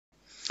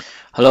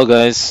Hello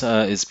guys,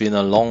 it's been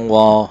a long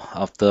while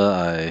after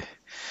I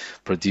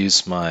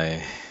produced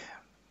my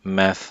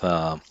math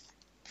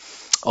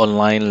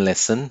online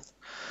lesson.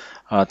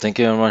 Thank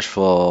you very much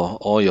for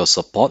all your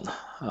support.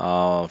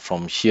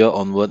 From here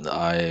onward,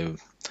 I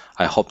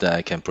hope that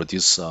I can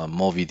produce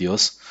more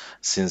videos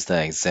since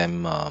the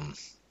exam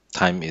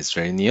time is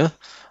very near.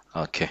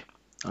 Okay,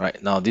 all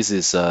right. Now this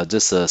is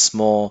just a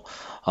small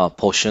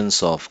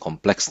portions of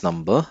complex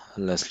number.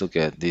 Let's look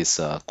at this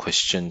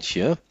question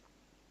here.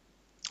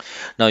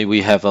 Now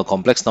we have a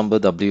complex number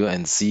w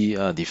and z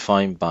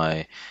defined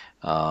by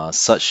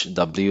such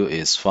w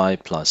is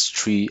 5 plus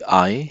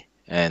 3i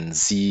and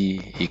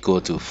z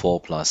equal to 4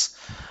 plus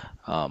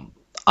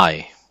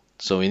I.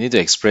 So we need to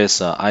express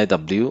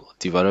iw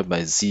divided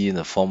by z in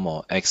the form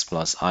of x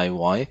plus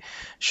iy,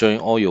 showing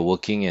all your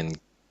working and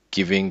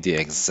giving the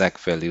exact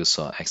values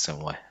of x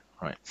and y.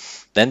 Right.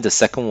 Then the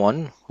second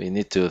one, we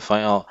need to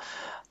find out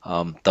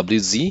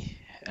wz,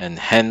 and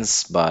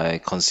hence by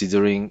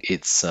considering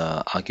its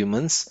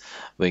arguments,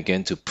 we're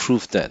going to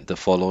prove that the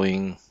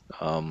following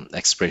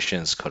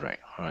expression is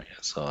correct. All right,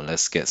 so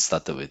let's get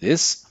started with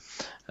this.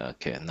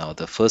 Okay, now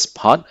the first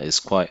part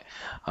is quite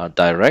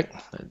direct.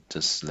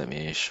 Just let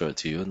me show it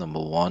to you. Number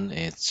one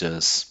is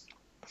just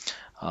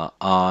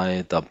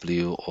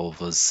iw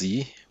over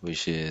z,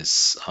 which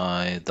is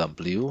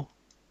iw,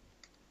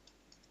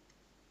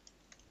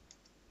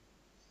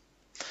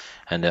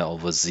 and then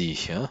over z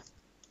here.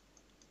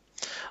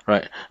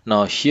 Right,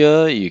 now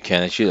here you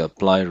can actually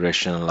apply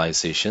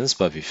rationalizations,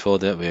 but before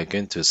that we are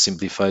going to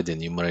simplify the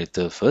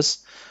numerator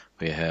first.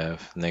 We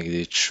have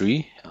negative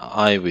 3,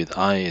 I with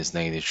I is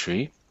negative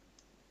 3.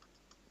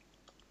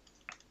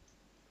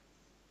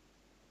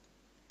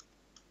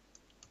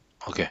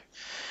 Okay,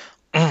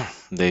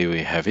 there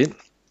we have it.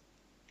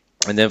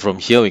 And then from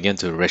here we're going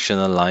to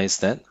rationalize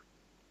that.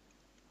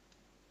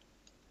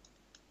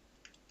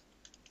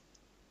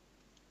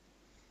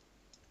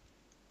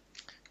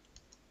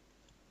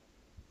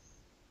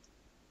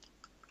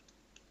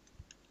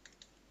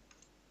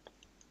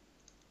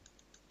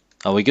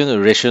 We're going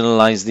to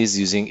rationalize this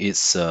using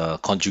its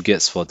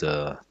conjugates for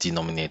the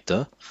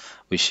denominator,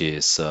 which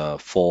is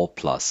 4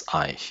 plus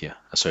I here.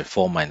 Sorry,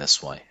 4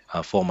 minus y,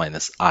 4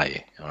 minus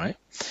I, all right?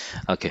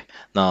 Okay,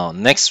 now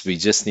next we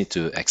just need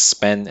to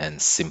expand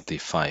and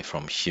simplify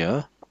from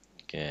here.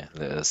 Okay,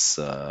 let us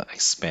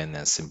expand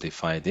and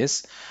simplify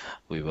this.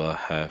 We will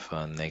have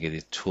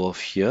negative 12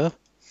 here,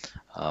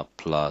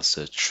 plus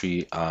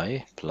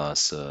 3i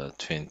plus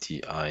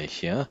 20i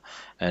here.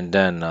 And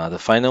then the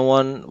final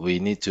one we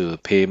need to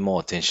pay more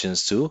attention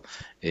to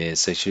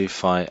is actually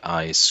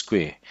 5i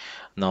squared.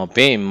 Now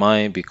bear in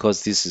mind,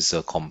 because this is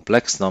a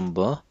complex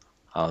number,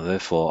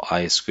 therefore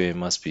I squared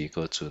must be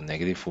equal to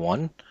negative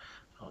 1.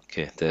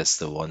 Okay, that's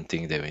the one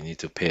thing that we need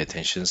to pay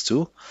attention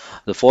to.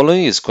 The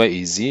following is quite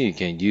easy. You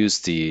can use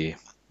the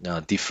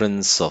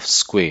difference of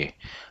square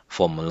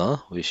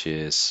formula, which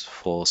is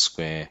 4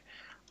 square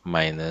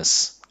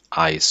minus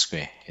I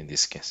square in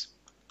this case.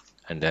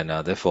 And then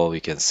therefore we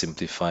can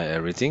simplify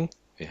everything.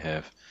 We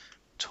have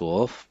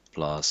 12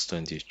 plus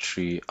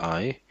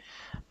 23i.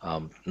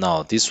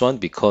 Now this one,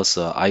 because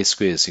I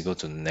square is equal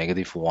to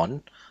negative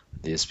 1,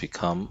 this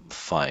become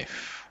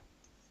 5.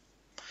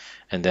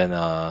 And then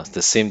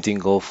the same thing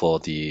go for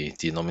the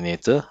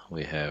denominator.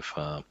 We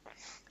have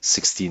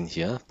 16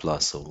 here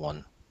plus a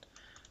 1.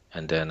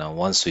 And then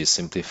once we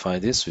simplify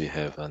this, we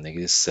have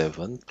negative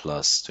 7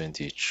 plus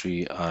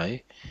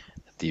 23i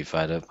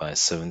divided by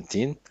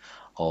 17.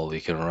 Or we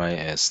can write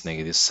as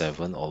negative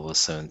 7 over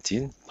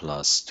 17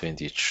 plus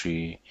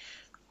 23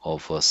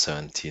 over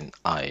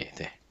 17i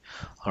there.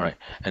 All right,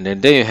 and then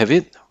there you have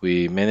it.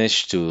 We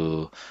managed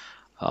to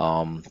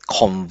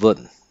convert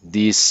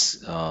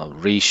this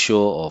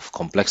ratio of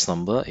complex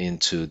number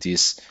into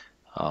this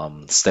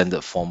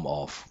standard form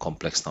of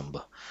complex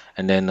number,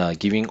 and then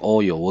giving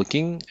all your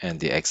working and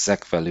the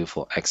exact value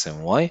for x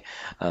and y.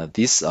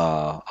 These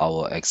are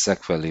our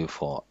exact value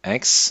for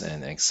x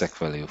and exact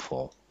value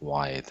for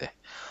y there.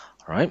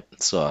 All right,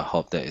 so I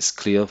hope that is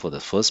clear for the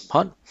first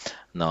part.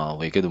 Now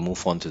we're going to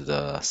move on to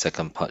the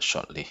second part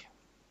shortly.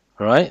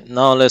 All right,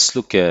 now let's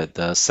look at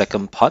the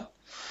second part.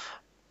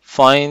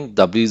 Find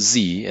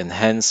wz, and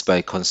hence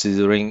by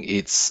considering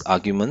its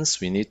arguments,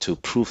 we need to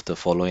prove the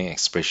following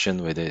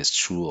expression whether it's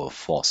true or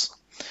false.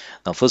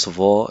 Now, first of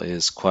all,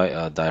 it's quite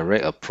a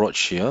direct approach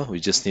here. We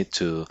just need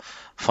to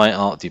find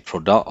out the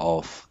product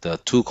of the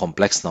two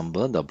complex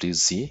number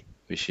wz,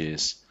 which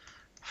is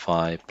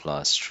 5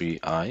 plus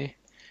 3i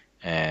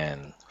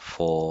and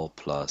 4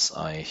 plus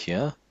I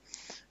here.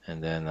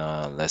 And then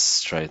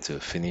let's try to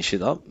finish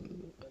it up.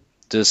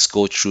 Just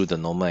go through the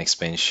normal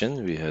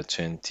expansion. We have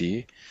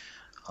 20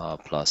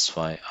 plus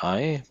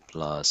 5i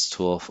plus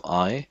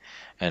 12i,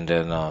 and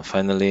then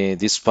finally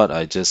this part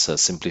I just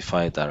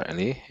simplify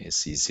directly.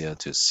 It's easier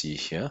to see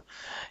here.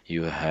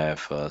 You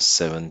have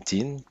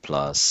 17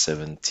 plus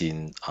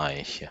 17i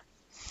here.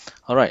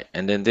 All right,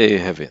 and then there you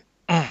have it.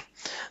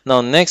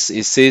 Now next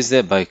it says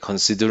that by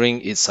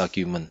considering its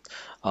argument,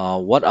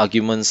 What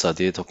arguments are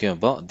they talking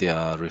about? They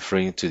are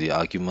referring to the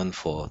argument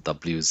for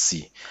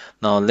WZ.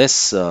 Now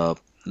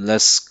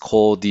let's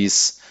call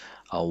this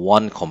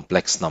one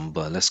complex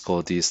number. Let's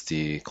call this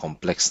the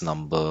complex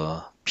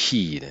number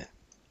P then.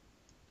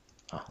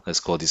 Let's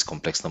call this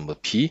complex number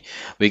P.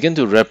 We're going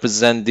to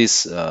represent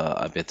this.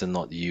 I better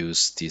not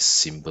use this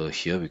symbol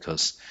here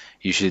because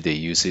usually they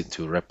use it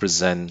to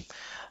represent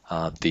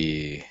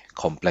the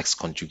complex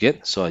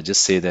conjugate. So I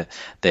just say that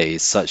there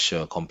is such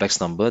a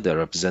complex number that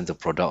represents the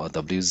product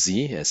of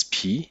WZ as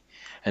P.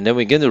 And then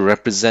we're going to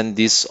represent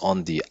this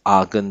on the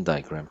Argand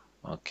diagram.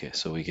 Okay,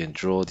 so we can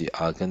draw the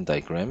Argand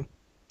diagram.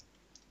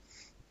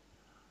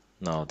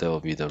 Now that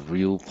will be the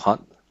real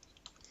part.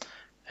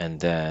 And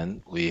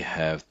then we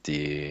have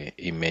the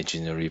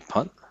imaginary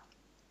part.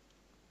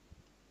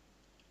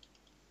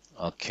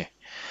 Okay,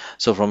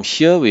 so from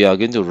here we are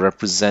going to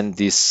represent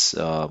this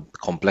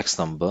complex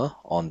number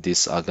on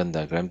this Argand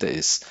diagram that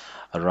is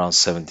around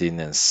 17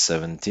 and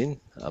 17,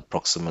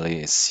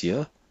 approximately is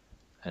here.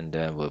 And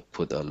then we'll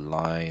put a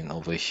line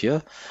over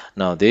here.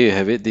 Now there you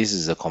have it. This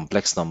is a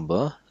complex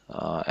number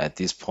at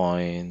this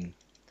point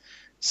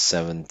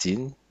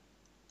 17,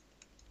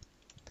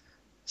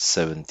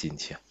 17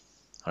 here.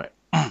 All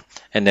right.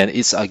 And then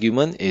its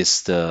argument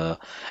is the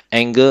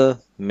angle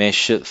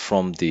measured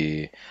from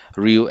the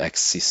real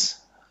axis.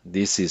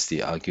 This is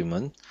the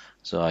argument.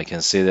 So I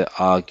can say that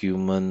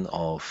argument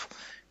of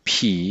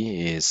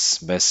P is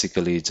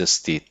basically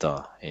just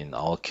theta in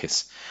our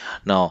case.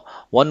 Now,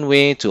 one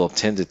way to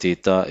obtain the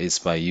theta is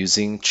by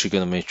using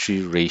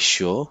trigonometry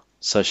ratio,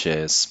 such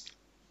as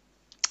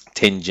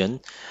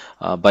tangent.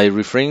 By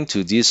referring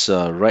to this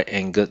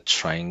right-angled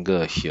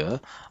triangle here,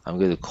 I'm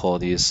going to call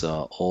this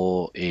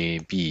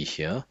OAB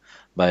here.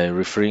 By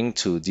referring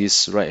to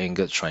this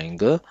right-angled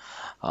triangle,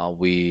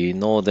 we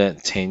know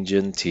that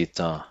tangent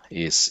theta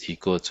is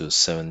equal to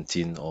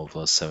 17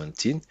 over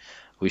 17,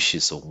 which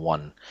is a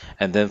 1.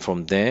 And then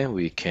from there,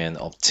 we can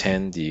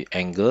obtain the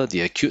angle,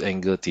 the acute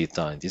angle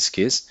theta in this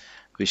case,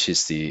 which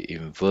is the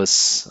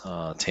inverse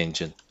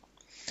tangent.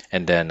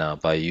 And then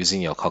by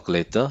using your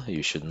calculator,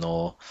 you should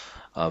know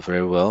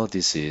very well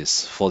this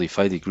is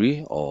 45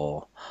 degree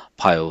or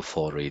pi over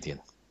 4 radian.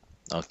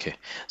 Okay,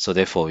 so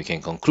therefore we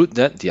can conclude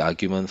that the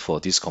argument for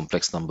this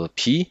complex number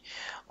P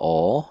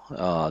or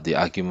the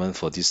argument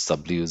for this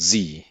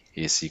WZ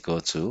is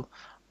equal to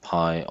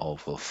pi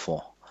over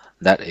 4.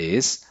 That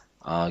is,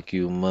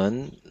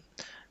 argument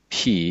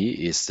P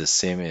is the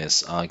same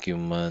as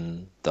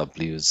argument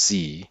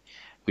WZ,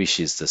 which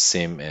is the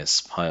same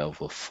as pi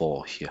over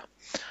 4 here.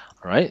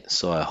 All right,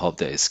 so I hope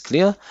that is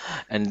clear.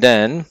 And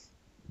then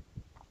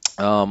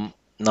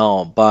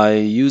now by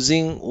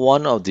using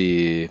one of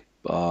the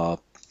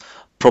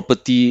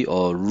property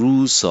or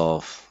rules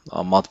of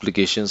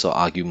multiplications or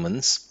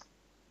arguments,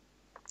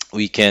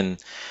 we can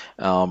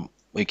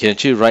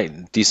actually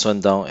write this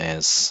one down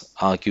as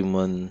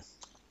argument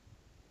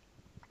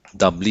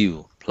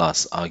W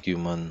plus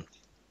argument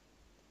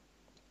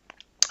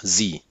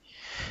Z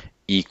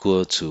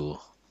equal to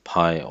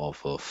pi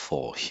over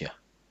 4 here.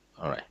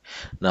 All right.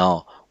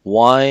 Now,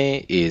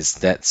 why is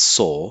that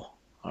so?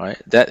 All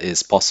right. That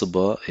is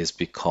possible is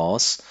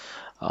because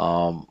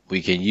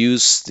we can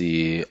use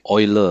the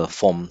Euler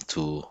form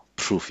to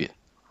prove it.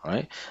 All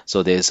right.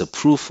 So there is a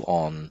proof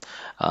on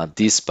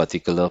this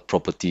particular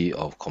property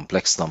of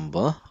complex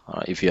number.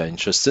 If you are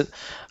interested,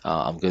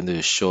 I'm going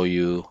to show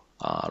you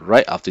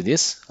right after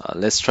this.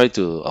 Let's try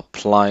to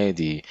apply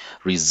the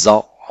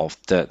result of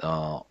that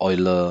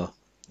Euler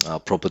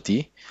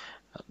property.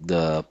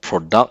 The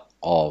product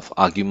of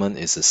argument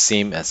is the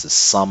same as the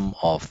sum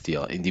of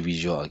the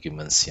individual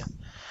arguments here.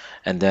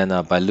 And then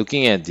by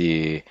looking at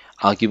the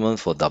argument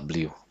for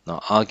W,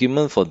 now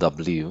argument for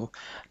W,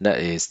 that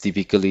is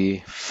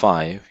typically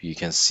 5. You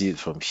can see it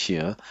from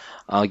here.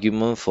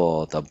 Argument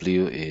for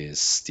W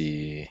is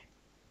the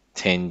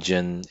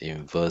tangent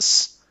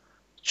inverse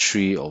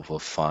 3 over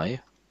 5,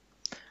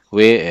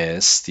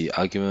 whereas the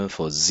argument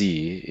for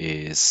Z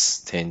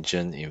is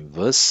tangent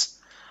inverse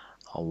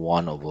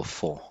 1 over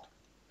 4.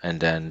 And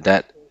then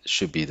that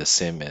should be the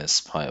same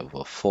as pi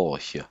over 4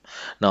 here.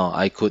 Now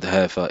I could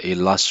have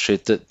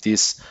illustrated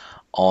this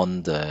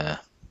on the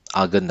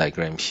Argand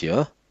diagram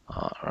here.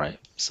 Alright,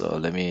 so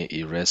let me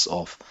erase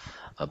off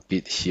a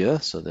bit here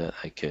so that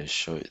I can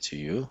show it to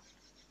you.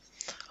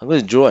 I'm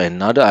going to draw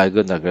another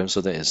Argand diagram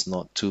so that it's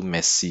not too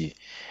messy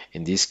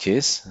in this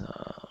case.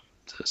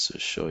 Just to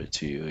show it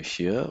to you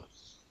here.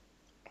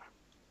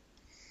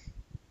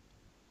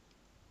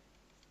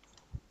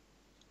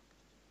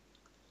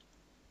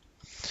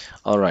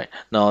 All right,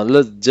 now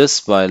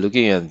just by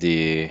looking at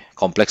the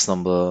complex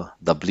number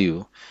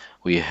W,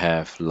 we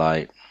have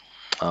like,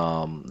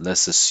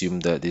 let's assume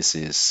that this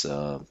is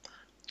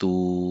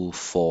 2,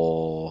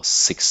 4,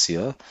 6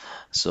 here.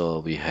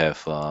 So we have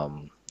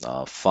 5,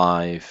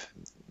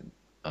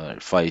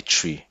 5,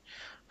 3.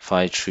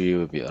 5, 3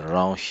 will be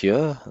around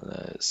here.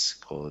 Let's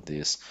call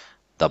this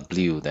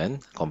W then,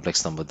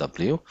 complex number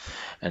W.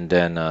 And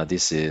then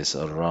this is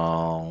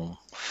around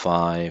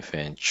 5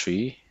 and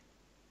 3.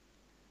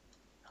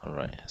 All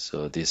right,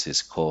 so this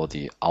is called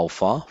the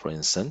alpha, for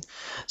instance.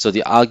 So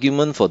the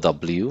argument for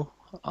W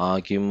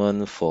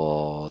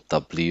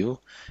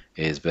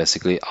is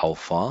basically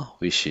alpha,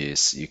 which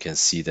is, you can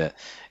see that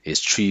is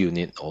 3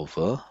 unit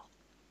over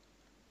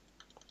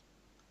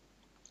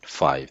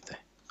 5 there.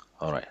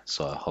 All right,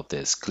 so I hope that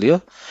is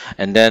clear.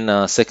 And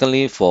then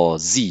secondly, for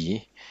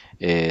Z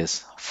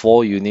is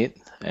 4 unit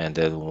and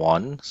then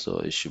 1, so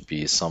it should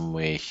be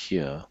somewhere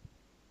here.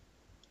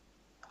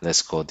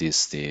 Let's call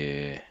this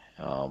the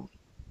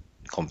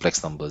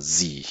complex number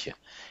Z here.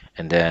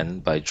 And then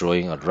by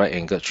drawing a right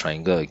angled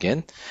triangle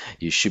again,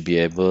 you should be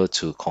able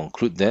to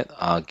conclude that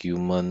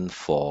argument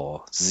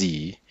for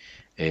Z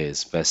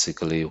is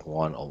basically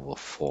 1 over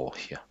 4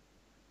 here.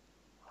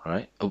 All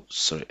right. Oh,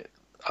 sorry.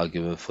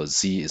 Argument for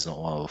Z is not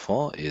 1 over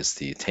 4, is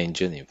the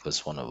tangent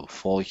inverse 1 over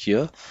 4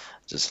 here.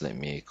 Just let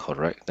me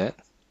correct that.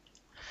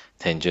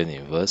 Tangent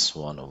inverse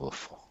 1 over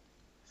 4.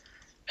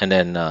 And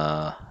then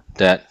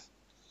that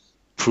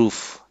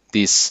proof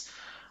this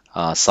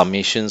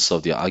summations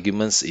of the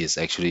arguments is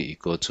actually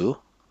equal to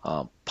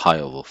pi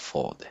over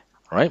 4 there.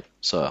 All right,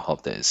 so I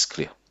hope that is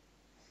clear.